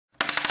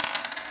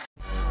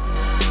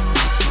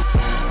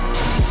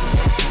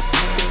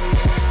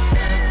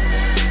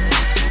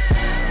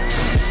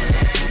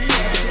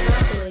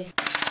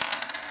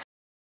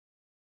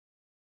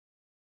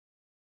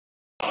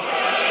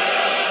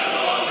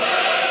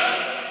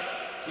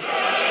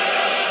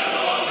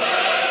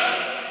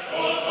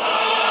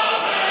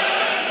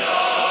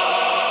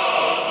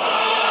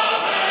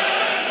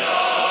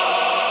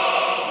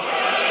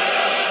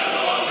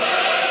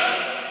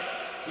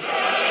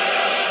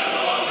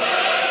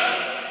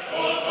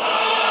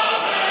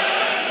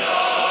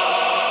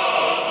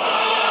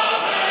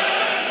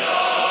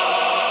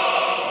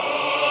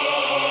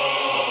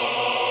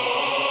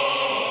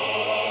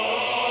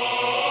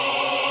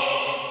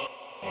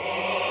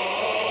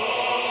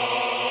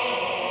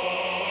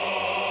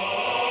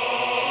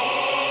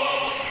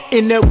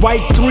In that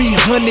white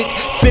 300,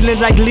 feeling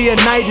like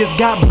Leonidas.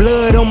 Got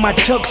blood on my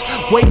chucks,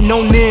 waiting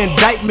on the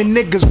indictment.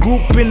 Niggas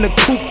group in the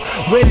coupe,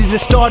 ready to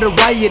start a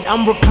riot.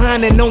 I'm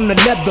reclining on the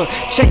leather,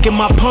 checking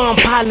my Palm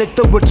Pilot,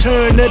 the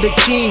return of the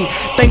king.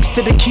 Thanks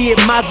to the kid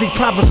Mozzie,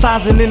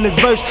 prophesizing in his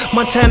verse.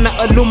 Montana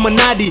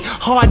Illuminati,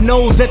 hard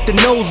nose at the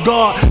nose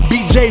guard.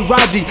 BJ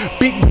Raji,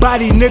 big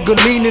body nigga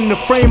leaning the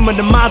frame of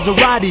the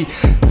Maserati.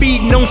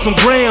 Feeding on some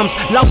grams,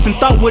 lost in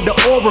thought with the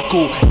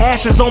oracle.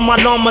 Ashes on my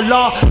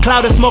lawnmower,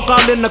 cloud of smoke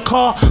all in the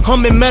car.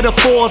 Humming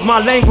metaphors,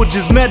 my language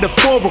is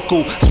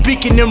metaphorical.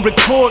 Speaking in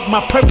rhetoric,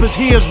 my purpose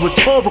here is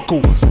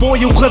rhetorical. Spoil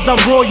you cause I'm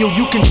royal,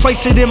 you can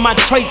trace it in my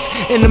traits.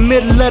 In the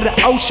middle of the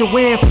ocean,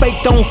 wearing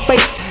fake on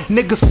fake.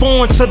 Niggas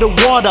foreign to the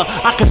water,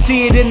 I can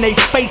see it in they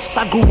face.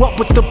 I grew up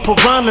with the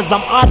piranhas,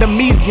 I'm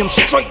Artemisium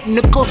straight,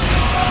 nigga.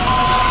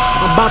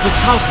 I'm about to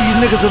toss these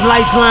niggas a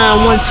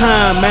lifeline one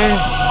time, man.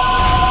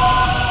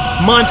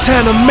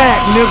 Montanna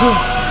Mrkt, nigga.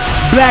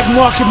 Blk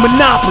Mrkt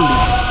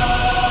Monopoly.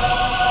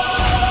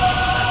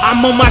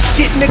 I'm on my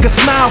shit, nigga,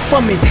 smile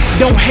for me.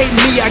 Don't hate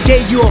me, I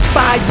gave you a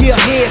 5-year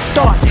head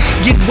start.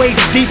 Get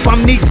waist deep,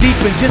 I'm knee deep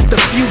in just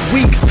a few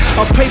weeks.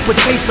 A paper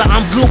chaser,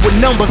 I'm good with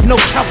numbers, no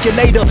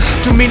calculator.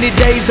 Too many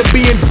days of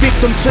being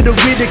victim to the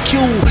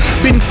ridicule.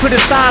 Been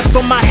criticized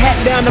from my hat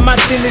down to my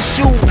tennis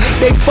shoe.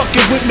 They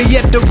fucking with me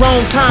at the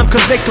wrong time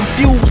cause they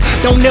confused.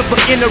 Don't ever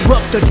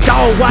interrupt the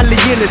dog while he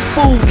in his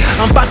food.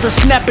 I'm about to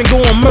snap and go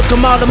and murk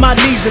him all of my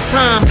leisure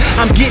time.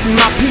 I'm getting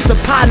my piece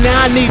of pie,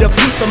 now I need a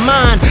piece of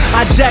mind.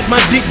 I jack my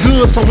dick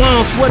good so I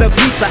don't sweat a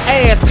piece of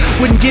ass.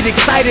 Wouldn't get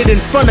excited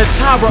in front of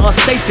Tyra or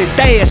Stacey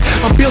Dash.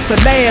 I'm built to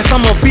last,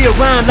 I'ma be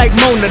around like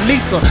Mona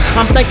Lisa.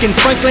 I'm thinking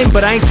Franklin,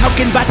 but I ain't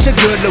talking about your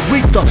girl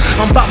Aretha.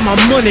 I'm about my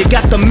money,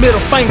 got the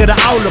middle finger to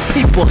all the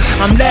people.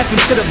 I'm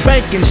laughing to the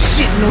bank and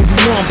shitting on you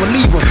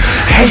non-believers.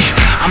 Hey,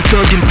 I'm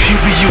thugging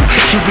period,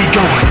 here we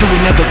go, through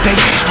another day.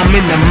 I'm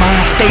in the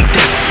mind state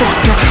that's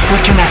fucked up,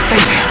 what can I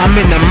say? I'm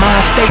in the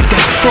mind state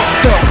that's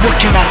fucked up, what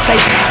can I say?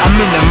 I'm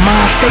in the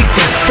mind state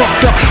that's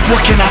fucked up,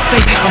 what can I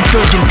say? I'm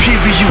thugging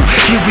period,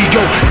 here we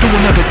go, through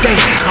another day.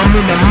 I'm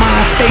in the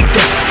mind state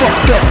that's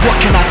fucked up, what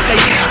can I say?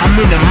 I'm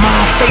in the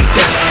mind state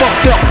that's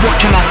fucked up, what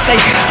can I say?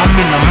 I'm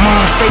in the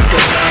mind state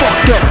that's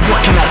fucked up, what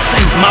can I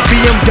say? My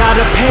BM got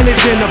her panties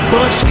in a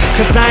bunch,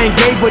 cause I ain't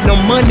gave her no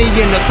money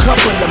in a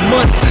couple of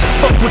months.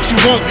 Fuck what you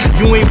want,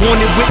 you ain't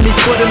wanted with me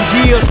for them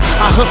years.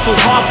 I hustle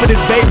hard for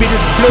this baby,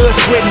 this blood,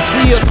 sweat and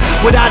tears.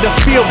 Without a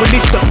fear,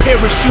 release the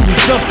parachute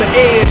and jump the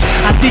edge.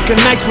 I think of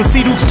nights when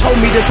CDukes told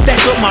me to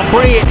stack up my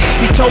bread.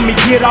 He told me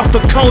get off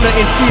the corner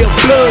and feel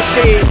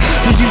bloodshed.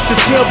 He used to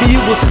tell me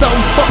it was something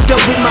fucked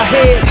up with my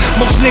head.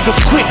 Most niggas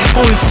quit,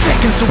 only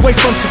seconds away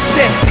from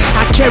success.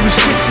 I carry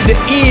shit to the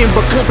end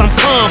because I'm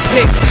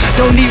complex.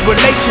 Don't need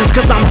relations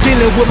cause I'm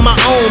dealing with my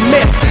own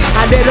mess.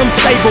 I let them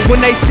savor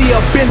when they see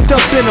her bent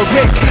up in a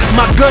wreck.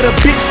 My gutter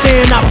bitch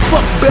saying I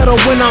fuck better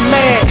when I'm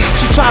mad.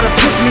 She try to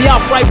piss me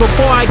off right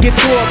before I get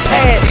to her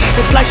pad.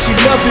 It's like she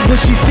loves it when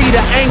she see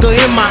the anger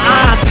in my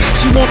eyes.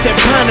 She want that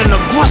pound and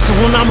aggressive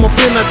when I'm up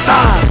in her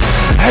thighs.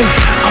 Hey,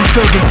 I'm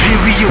thugging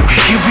period,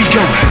 here we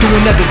go, through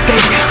another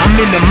day. I'm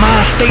in the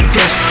mind state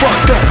that's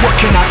fucked up, what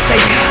can I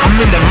say? I'm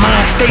in the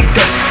mind state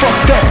that's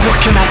fucked up,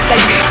 what can I say?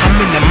 I'm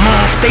in the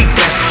mind state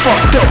that's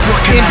fucked up,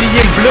 what can I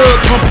say? Indian blood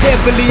pump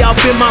heavily off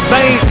in my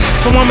veins,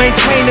 so I'm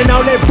maintaining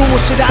all that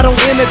bullshit I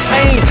don't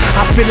entertain.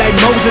 I feel like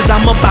Moses,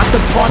 I'm about to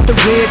part the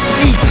Red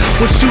Sea.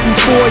 Was shooting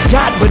for a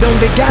yacht, but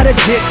only got a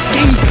jet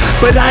ski.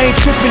 But I ain't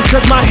tripping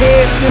cause my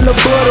head's still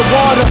above the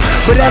water.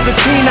 But as a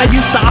teen I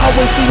used to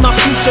always see my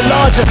future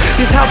larger.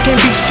 This house can't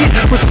be shit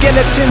with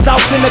skeletons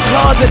off in the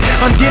closet.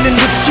 I'm dealing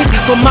with shit,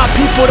 but my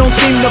people don't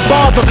seem to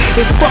bother.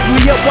 It fucked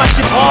me up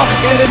watching all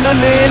and none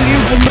of you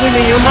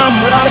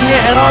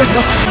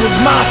it was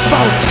my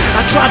fault.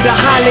 I tried to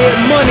holler at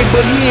money,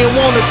 but he ain't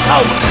wanna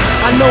talk.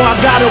 I know I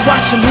gotta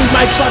watch him, he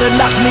might try to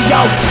knock me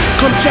off.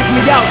 Come check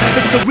me out,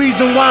 it's the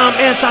reason why I'm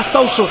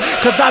antisocial.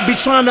 Cause I be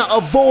trying to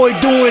avoid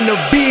doing the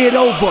bid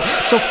over.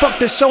 So fuck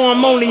the show,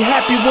 I'm only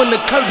happy when the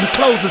curtain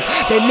closes.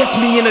 They left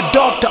me in the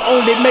dark to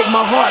only make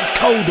my heart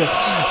colder.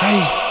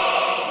 Hey.